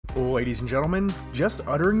Ladies and gentlemen, just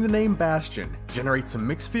uttering the name Bastion generates some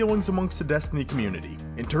mixed feelings amongst the Destiny community.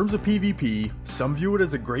 In terms of PvP, some view it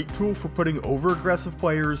as a great tool for putting over-aggressive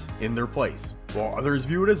players in their place, while others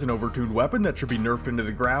view it as an overtuned weapon that should be nerfed into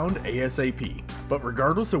the ground ASAP. But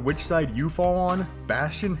regardless of which side you fall on,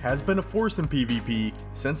 Bastion has been a force in PvP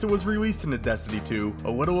since it was released into Destiny 2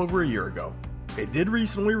 a little over a year ago. It did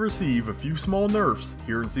recently receive a few small nerfs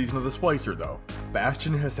here in Season of the Splicer though.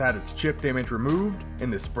 Bastion has had its chip damage removed,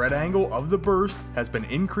 and the spread angle of the burst has been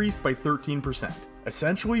increased by 13%,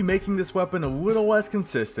 essentially making this weapon a little less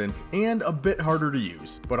consistent and a bit harder to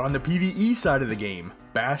use. But on the PvE side of the game,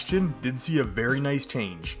 Bastion did see a very nice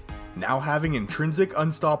change, now having intrinsic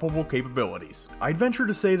unstoppable capabilities. I'd venture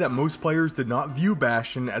to say that most players did not view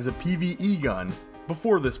Bastion as a PvE gun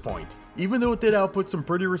before this point, even though it did output some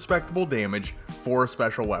pretty respectable damage for a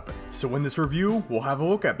special weapon. So in this review, we'll have a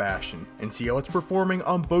look at Bastion and see how it's performing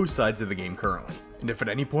on both sides of the game currently. And if at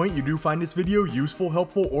any point you do find this video useful,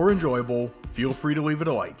 helpful, or enjoyable, feel free to leave it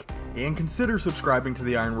a like. And consider subscribing to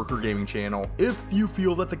the Ironworker Gaming channel if you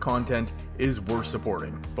feel that the content is worth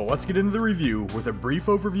supporting. But let's get into the review with a brief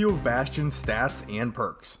overview of Bastion's stats and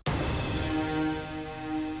perks.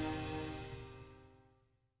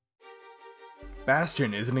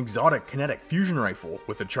 Bastion is an exotic kinetic fusion rifle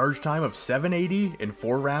with a charge time of 780 and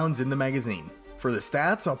 4 rounds in the magazine. For the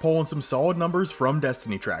stats, I'll pull in some solid numbers from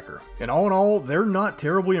Destiny Tracker. And all in all, they're not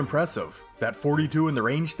terribly impressive. That 42 in the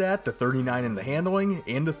range stat, the 39 in the handling,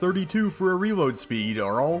 and the 32 for a reload speed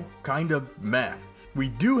are all kinda meh. We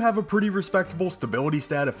do have a pretty respectable stability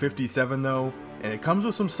stat of 57 though, and it comes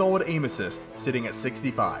with some solid aim assist, sitting at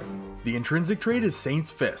 65. The intrinsic trait is Saint's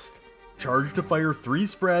Fist, charged to fire 3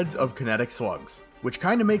 spreads of kinetic slugs, which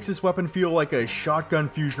kinda makes this weapon feel like a shotgun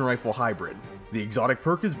fusion rifle hybrid. The exotic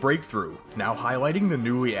perk is Breakthrough, now highlighting the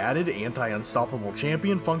newly added anti-unstoppable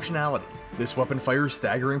champion functionality. This weapon fires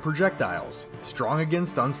staggering projectiles, strong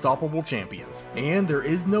against unstoppable champions. And there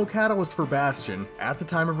is no catalyst for Bastion at the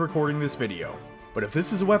time of recording this video. But if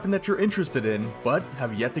this is a weapon that you're interested in, but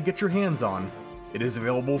have yet to get your hands on, it is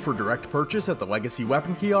available for direct purchase at the Legacy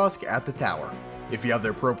Weapon Kiosk at the Tower. If you have the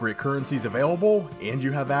appropriate currencies available, and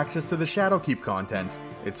you have access to the Shadowkeep content,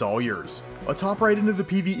 it's all yours. Let's hop right into the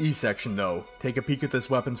PvE section though, take a peek at this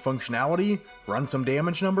weapon's functionality, run some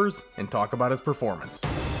damage numbers, and talk about its performance.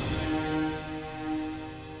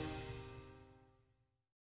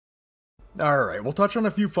 Alright, we'll touch on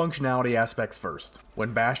a few functionality aspects first.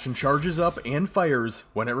 When Bastion charges up and fires,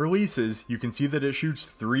 when it releases, you can see that it shoots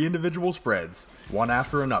 3 individual spreads, one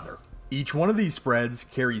after another. Each one of these spreads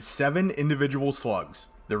carries 7 individual slugs.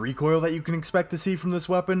 The recoil that you can expect to see from this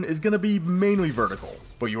weapon is going to be mainly vertical,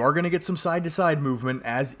 but you are going to get some side-to-side movement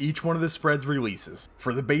as each one of the spreads releases.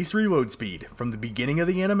 For the base reload speed, from the beginning of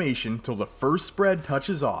the animation till the first spread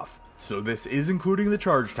touches off, so this is including the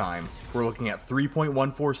charge time, we're looking at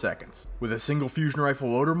 3.14 seconds. With a single fusion rifle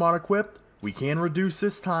loader mod equipped, we can reduce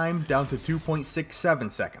this time down to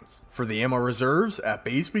 2.67 seconds. For the ammo reserves, at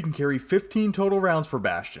base we can carry 15 total rounds per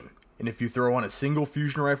Bastion. And if you throw on a single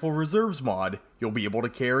fusion rifle reserves mod, you'll be able to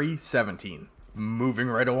carry 17. Moving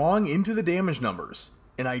right along into the damage numbers.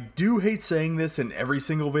 And I do hate saying this in every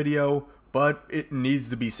single video, but it needs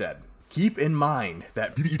to be said. Keep in mind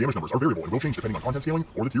that PvE damage numbers are variable and will change depending on content scaling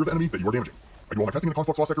or the tier of the enemy that you are damaging. I do all my testing in the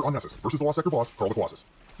Conflux Lost Sector on Nessus versus the Lost Sector boss, Carl the Colossus.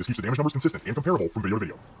 This keeps the damage numbers consistent and comparable from video to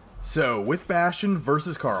video. So with Bastion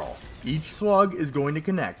versus Carl, each slug is going to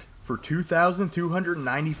connect for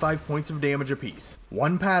 2,295 points of damage apiece.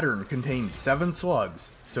 One pattern contains 7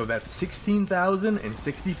 slugs, so that's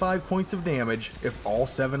 16,065 points of damage if all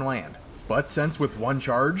 7 land. But since with one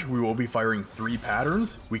charge we will be firing 3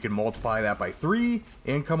 patterns, we can multiply that by 3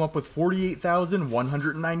 and come up with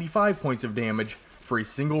 48,195 points of damage for a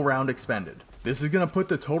single round expended. This is going to put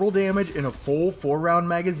the total damage in a full 4-round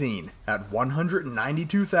magazine at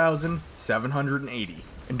 192,780.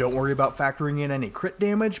 And don't worry about factoring in any crit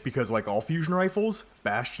damage, because like all fusion rifles,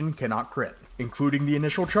 Bastion cannot crit. Including the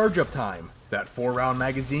initial charge up time, that 4-round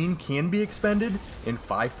magazine can be expended in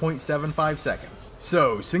 5.75 seconds.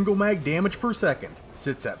 So single mag damage per second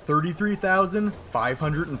sits at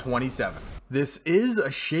 33,527. This is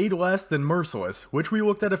a shade less than Merciless, which we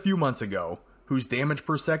looked at a few months ago, whose damage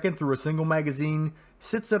per second through a single magazine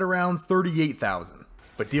sits at around 38,000.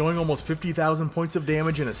 But dealing almost 50,000 points of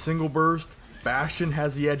damage in a single burst, Bastion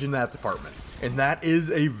has the edge in that department, and that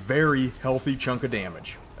is a very healthy chunk of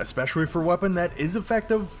damage, especially for a weapon that is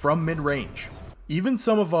effective from mid-range. Even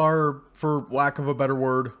some of our, for lack of a better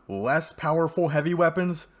word, less powerful heavy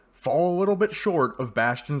weapons fall a little bit short of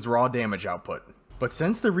Bastion's raw damage output. But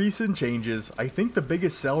since the recent changes, I think the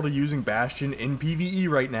biggest sell to using Bastion in PvE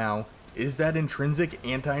right now is that intrinsic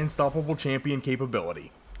anti-unstoppable champion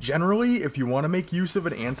capability. Generally, if you want to make use of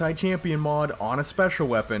an anti-champion mod on a special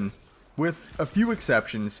weapon, with a few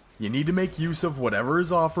exceptions, you need to make use of whatever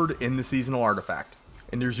is offered in the seasonal artifact.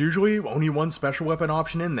 And there's usually only one special weapon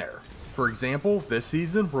option in there. For example, this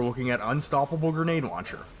season we're looking at Unstoppable Grenade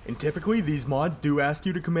Launcher, and typically these mods do ask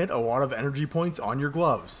you to commit a lot of energy points on your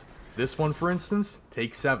gloves. This one, for instance,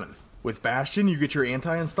 takes 7. With Bastion, you get your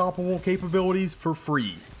anti-unstoppable capabilities for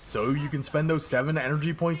free, so you can spend those 7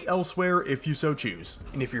 energy points elsewhere if you so choose.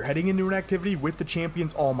 And if you're heading into an activity with the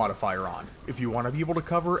Champion's All modifier on, if you want to be able to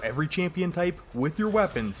cover every champion type with your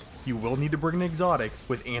weapons, you will need to bring an exotic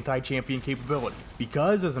with anti-champion capability.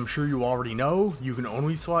 Because, as I'm sure you already know, you can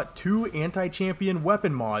only slot 2 anti-champion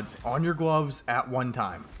weapon mods on your gloves at one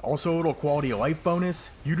time. Also, a little quality of life bonus,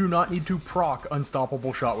 you do not need to proc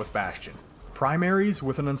Unstoppable Shot with Bastion. Primaries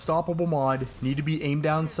with an Unstoppable mod need to be aimed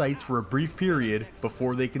down sights for a brief period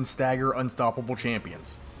before they can stagger unstoppable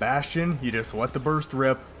champions. Bastion, you just let the burst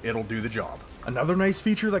rip, it'll do the job. Another nice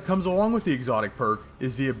feature that comes along with the exotic perk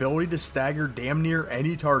is the ability to stagger damn near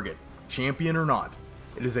any target, champion or not.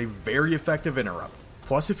 It is a very effective interrupt.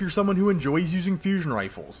 Plus, if you're someone who enjoys using fusion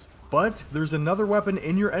rifles, but there's another weapon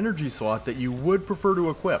in your energy slot that you would prefer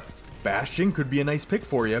to equip, Bastion could be a nice pick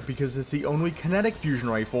for you because it's the only kinetic fusion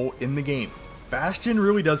rifle in the game. Bastion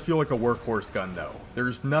really does feel like a workhorse gun though.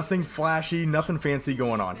 There's nothing flashy, nothing fancy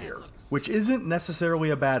going on here, which isn't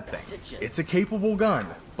necessarily a bad thing. It's a capable gun,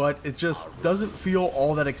 but it just doesn't feel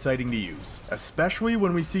all that exciting to use, especially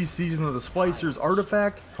when we see Season of the Splicer's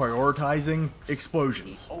artifact prioritizing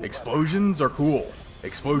explosions. Explosions are cool.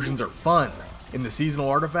 Explosions are fun, and the seasonal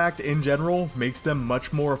artifact in general makes them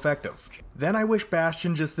much more effective. Then I wish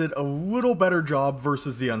Bastion just did a little better job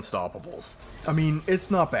versus the Unstoppables. I mean, it's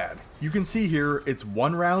not bad. You can see here, it's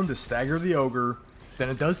 1 round to stagger the Ogre, then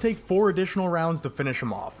it does take 4 additional rounds to finish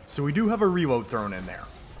him off, so we do have a reload thrown in there.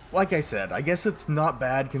 Like I said, I guess it's not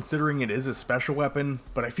bad considering it is a special weapon,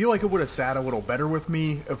 but I feel like it would have sat a little better with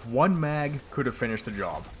me if 1 mag could have finished the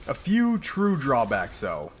job. A few true drawbacks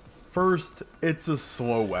though. First, it's a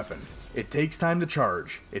slow weapon. It takes time to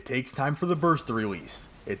charge, it takes time for the burst to release.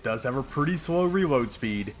 It does have a pretty slow reload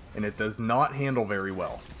speed, and it does not handle very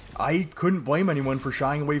well. I couldn't blame anyone for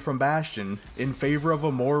shying away from Bastion in favor of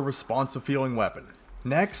a more responsive feeling weapon.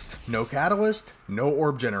 Next, no catalyst, no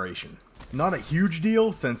orb generation. Not a huge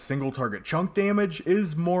deal since single target chunk damage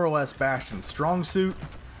is more or less Bastion's strong suit,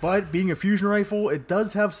 but being a fusion rifle, it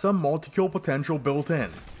does have some multi-kill potential built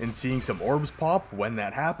in, and seeing some orbs pop when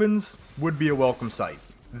that happens would be a welcome sight.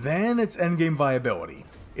 Then it's endgame viability.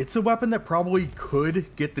 It's a weapon that probably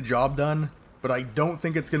could get the job done, but I don't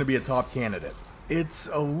think it's going to be a top candidate. It's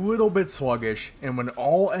a little bit sluggish, and when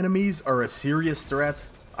all enemies are a serious threat,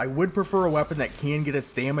 I would prefer a weapon that can get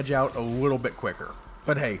its damage out a little bit quicker.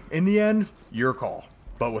 But hey, in the end, your call.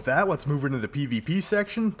 But with that, let's move into the PvP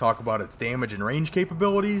section, talk about its damage and range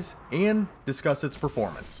capabilities, and discuss its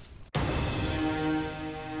performance.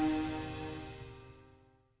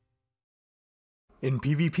 In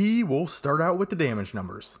PvP, we'll start out with the damage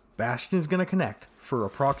numbers. Bastion is going to connect for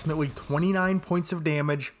approximately 29 points of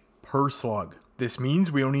damage per slug. This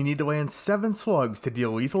means we only need to land 7 slugs to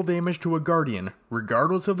deal lethal damage to a Guardian,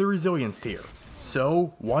 regardless of the resilience tier.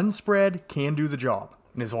 So, 1 spread can do the job.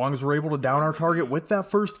 And as long as we're able to down our target with that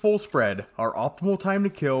first full spread, our optimal time to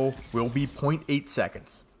kill will be 0.8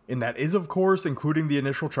 seconds. And that is of course including the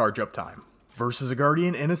initial charge up time. Versus a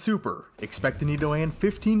Guardian and a Super, expect to need to land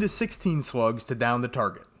 15 to 16 slugs to down the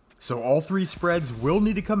target. So all 3 spreads will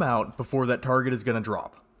need to come out before that target is going to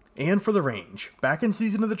drop. And for the range, back in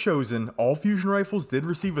Season of the Chosen, all fusion rifles did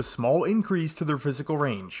receive a small increase to their physical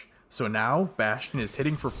range. So now, Bastion is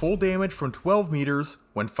hitting for full damage from 12 meters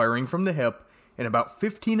when firing from the hip, and about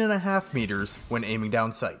 15.5 meters when aiming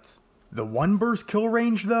down sights. The 1 burst kill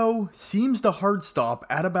range though, seems to hard stop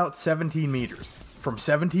at about 17 meters. From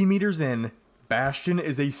 17 meters in, Bastion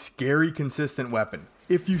is a scary consistent weapon,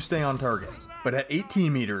 if you stay on target. But at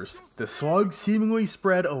 18 meters, the slugs seemingly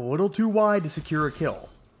spread a little too wide to secure a kill.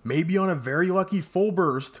 Maybe on a very lucky full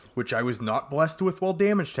burst, which I was not blessed with while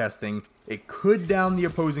damage testing, it could down the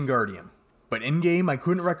opposing Guardian. But in-game, I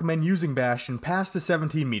couldn't recommend using Bastion past the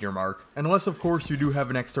 17 meter mark, unless of course you do have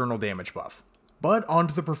an external damage buff. But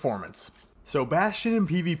onto the performance. So Bastion in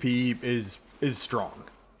PvP is strong.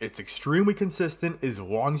 It's extremely consistent as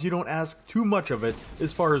long as you don't ask too much of it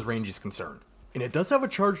as far as range is concerned. And it does have a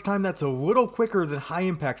charge time that's a little quicker than high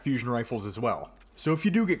impact fusion rifles as well. So if you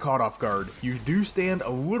do get caught off guard, you do stand a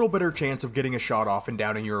little better chance of getting a shot off and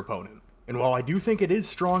downing your opponent. And while I do think it is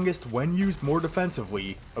strongest when used more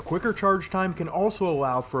defensively, a quicker charge time can also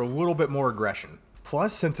allow for a little bit more aggression.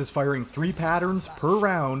 Plus, since it's firing 3 patterns per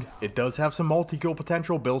round, it does have some multi-kill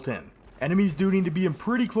potential built in. Enemies do need to be in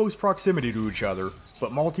pretty close proximity to each other,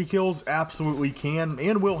 but multi-kills absolutely can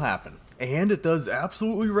and will happen. And it does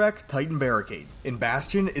absolutely wreck Titan barricades. And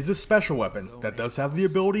Bastion is a special weapon that does have the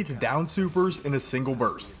ability to down supers in a single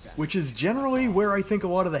burst, which is generally where I think a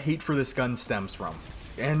lot of the hate for this gun stems from.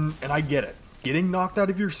 And I get it. Getting knocked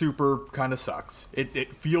out of your super kinda sucks.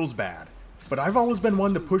 It feels bad. But I've always been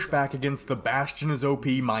one to push back against the Bastion is OP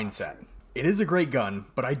mindset. It is a great gun,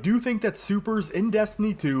 but I do think that supers in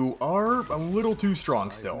Destiny 2 are a little too strong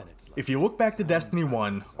still. If you look back to Destiny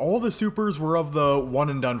 1, all the supers were of the one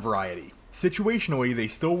and done variety. Situationally, they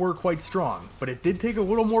still were quite strong, but it did take a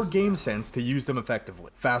little more game sense to use them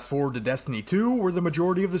effectively. Fast forward to Destiny 2, where the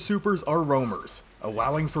majority of the supers are roamers,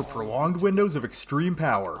 allowing for prolonged windows of extreme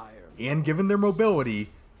power, and given their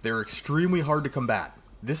mobility, they're extremely hard to combat.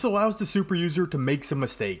 This allows the super user to make some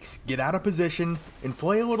mistakes, get out of position, and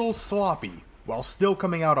play a little sloppy, while still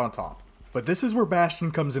coming out on top. But this is where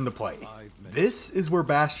Bastion comes into play. This is where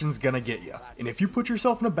Bastion's gonna get you. And if you put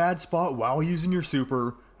yourself in a bad spot while using your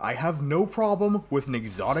super, I have no problem with an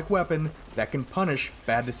exotic weapon that can punish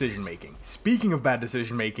bad decision making. Speaking of bad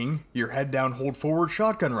decision making, your head down hold forward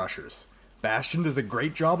shotgun rushers. Bastion does a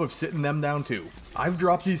great job of sitting them down too. I've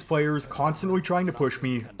dropped these players constantly trying to push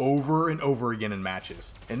me over and over again in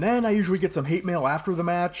matches. And then I usually get some hate mail after the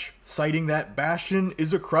match, citing that Bastion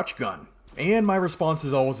is a crutch gun. And my response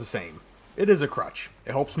is always the same. It is a crutch.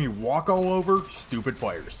 It helps me walk all over stupid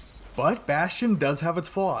players. But Bastion does have its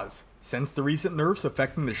flaws. Since the recent nerfs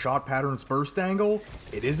affecting the shot pattern's burst angle,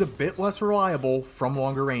 it is a bit less reliable from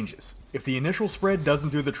longer ranges. If the initial spread doesn't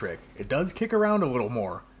do the trick, it does kick around a little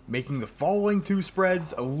more, making the following two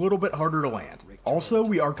spreads a little bit harder to land. Also,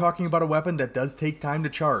 we are talking about a weapon that does take time to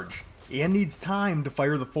charge, and needs time to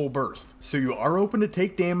fire the full burst, so you are open to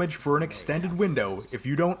take damage for an extended window if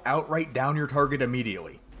you don't outright down your target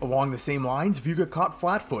immediately. Along the same lines, if you get caught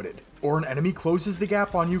flat-footed, or an enemy closes the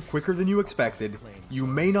gap on you quicker than you expected, you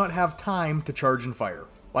may not have time to charge and fire.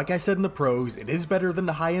 Like I said in the pros, it is better than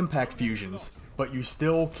the high-impact fusions, but you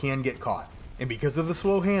still can get caught. And because of the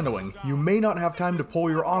slow handling, you may not have time to pull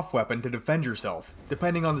your off weapon to defend yourself,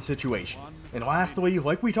 depending on the situation. And lastly,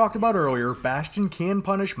 like we talked about earlier, Bastion can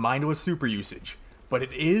punish mindless super usage, but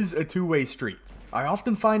it is a two-way street. I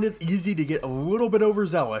often find it easy to get a little bit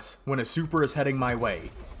overzealous when a super is heading my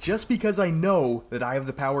way, just because I know that I have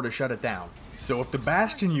the power to shut it down. So if the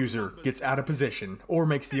Bastion user gets out of position or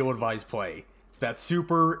makes the ill-advised play, that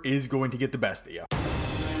super is going to get the best of you.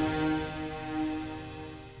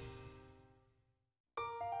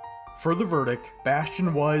 For the verdict,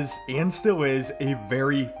 Bastion was, and still is, a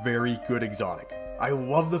very, very good exotic. I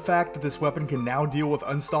love the fact that this weapon can now deal with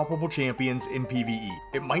unstoppable champions in PvE.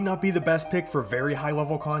 It might not be the best pick for very high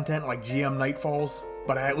level content like GM Nightfalls,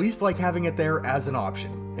 but I at least like having it there as an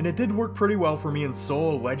option. And it did work pretty well for me in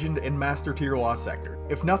solo, legend, and master tier lost sector.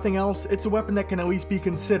 If nothing else, it's a weapon that can at least be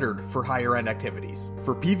considered for higher end activities.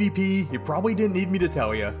 For PvP, you probably didn't need me to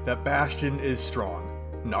tell you that Bastion is strong.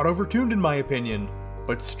 Not overtuned in my opinion,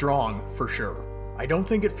 but strong for sure. I don't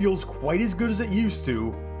think it feels quite as good as it used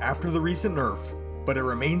to after the recent nerf, but it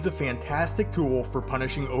remains a fantastic tool for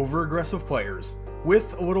punishing over-aggressive players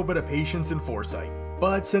with a little bit of patience and foresight.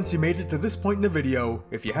 But since you made it to this point in the video,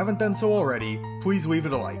 if you haven't done so already, please leave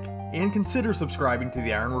it a like, and consider subscribing to the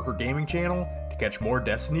Ironworker Gaming channel to catch more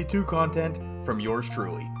Destiny 2 content from yours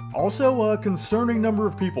truly. Also, a concerning number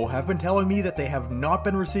of people have been telling me that they have not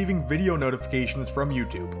been receiving video notifications from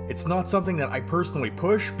YouTube. It's not something that I personally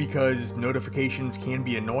push because notifications can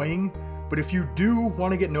be annoying, but if you do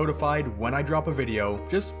want to get notified when I drop a video,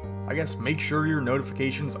 just, I guess, make sure your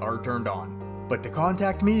notifications are turned on. But to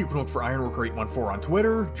contact me, you can look for Ironworker814 on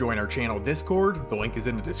Twitter, join our channel Discord, the link is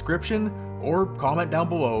in the description, or comment down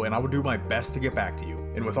below and I will do my best to get back to you.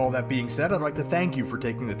 And with all that being said, I'd like to thank you for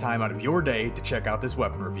taking the time out of your day to check out this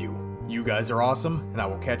weapon review. You guys are awesome, and I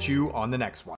will catch you on the next one.